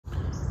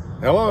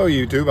Hello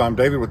YouTube, I'm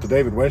David with the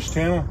David West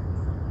channel.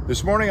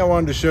 This morning I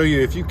wanted to show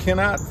you, if you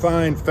cannot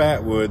find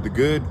fatwood, the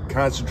good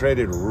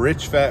concentrated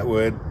rich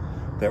fatwood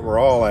that we're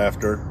all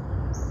after,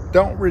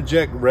 don't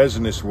reject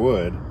resinous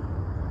wood.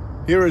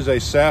 Here is a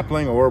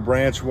sapling or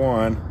branch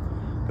one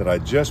that I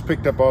just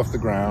picked up off the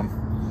ground.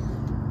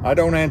 I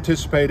don't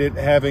anticipate it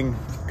having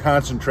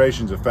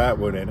concentrations of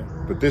fatwood in it,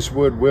 but this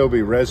wood will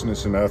be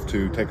resinous enough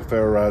to take a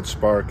ferro rod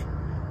spark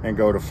and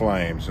go to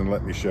flames, and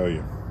let me show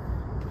you.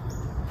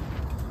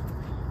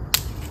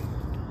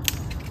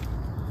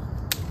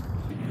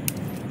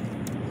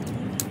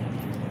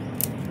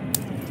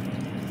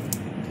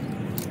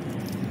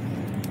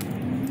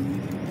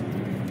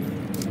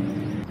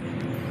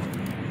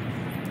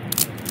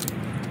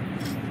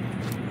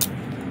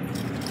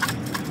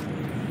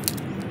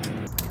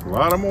 A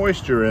lot of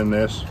moisture in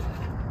this.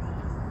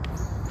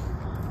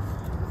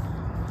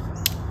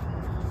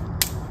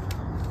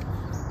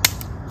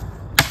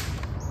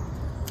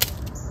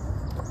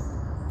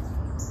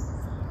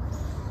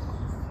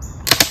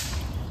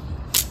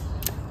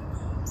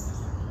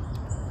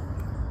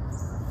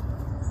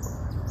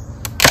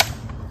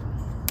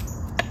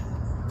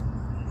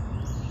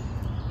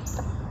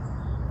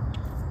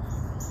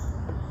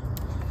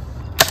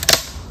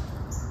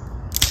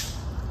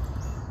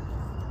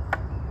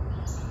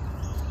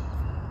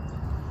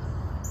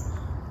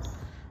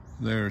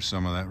 There's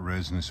some of that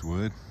resinous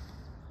wood.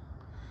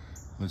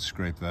 Let's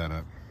scrape that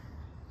up.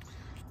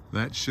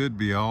 That should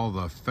be all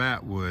the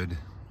fatwood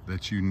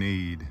that you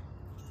need.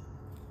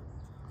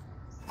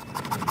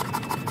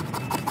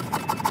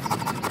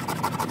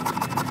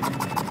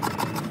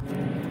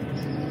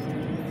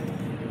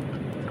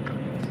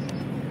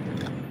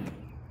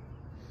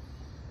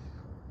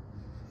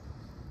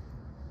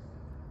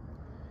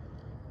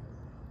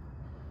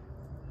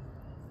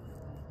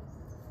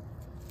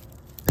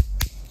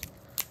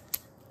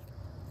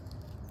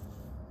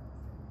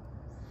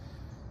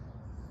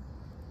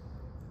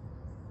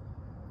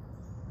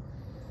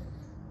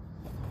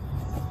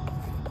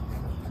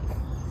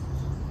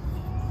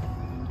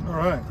 All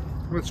right,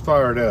 let's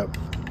fire it up.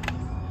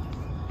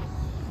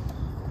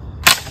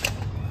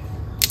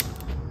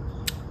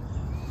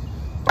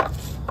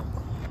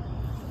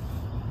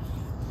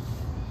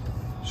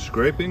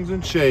 Scrapings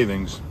and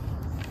shavings.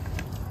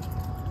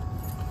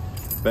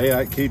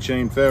 Bayite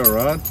keychain ferro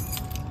rod,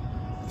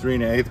 3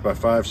 1/8 by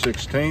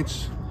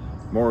 5/16.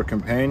 More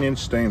companion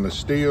stainless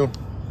steel.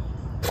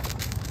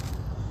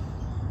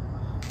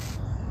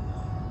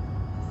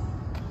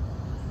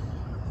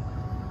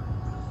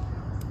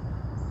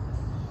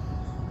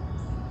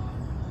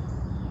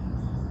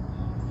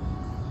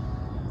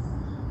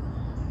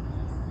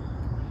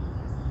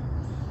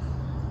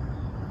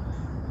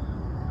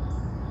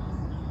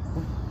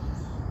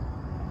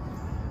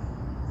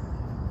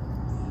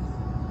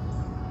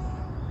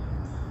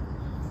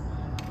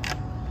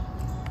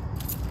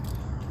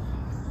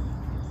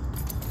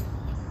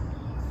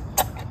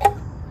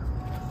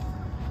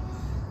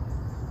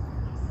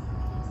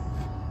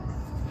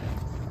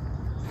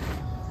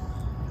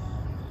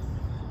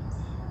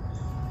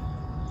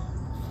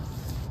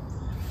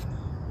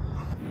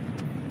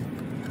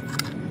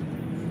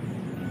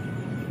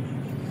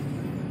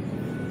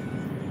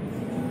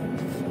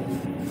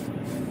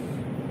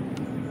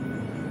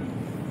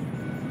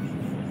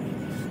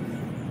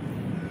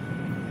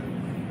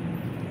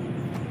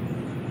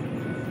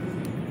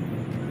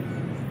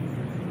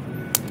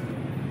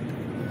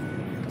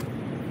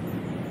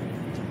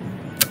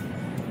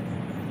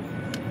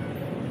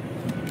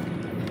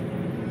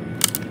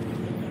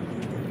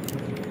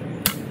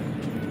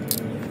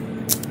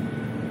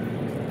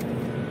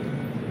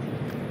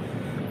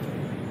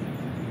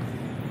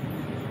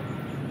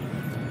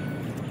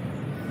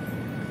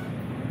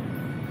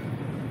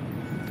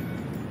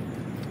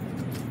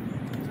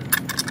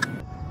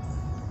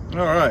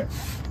 All right,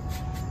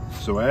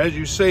 so as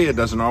you see, it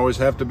doesn't always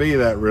have to be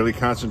that really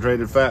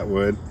concentrated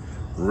fatwood.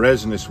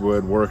 Resinous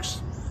wood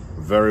works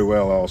very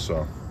well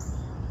also.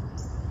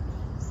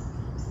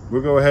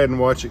 We'll go ahead and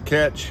watch it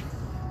catch.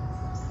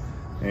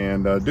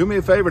 And do me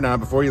a favor now,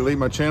 before you leave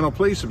my channel,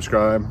 please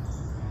subscribe,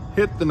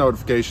 hit the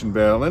notification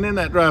bell, and in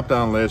that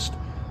drop-down list,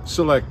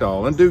 select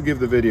all, and do give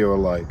the video a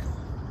like.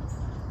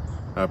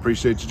 I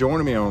appreciate you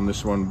joining me on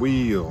this one.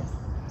 We'll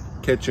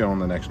catch you on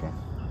the next one.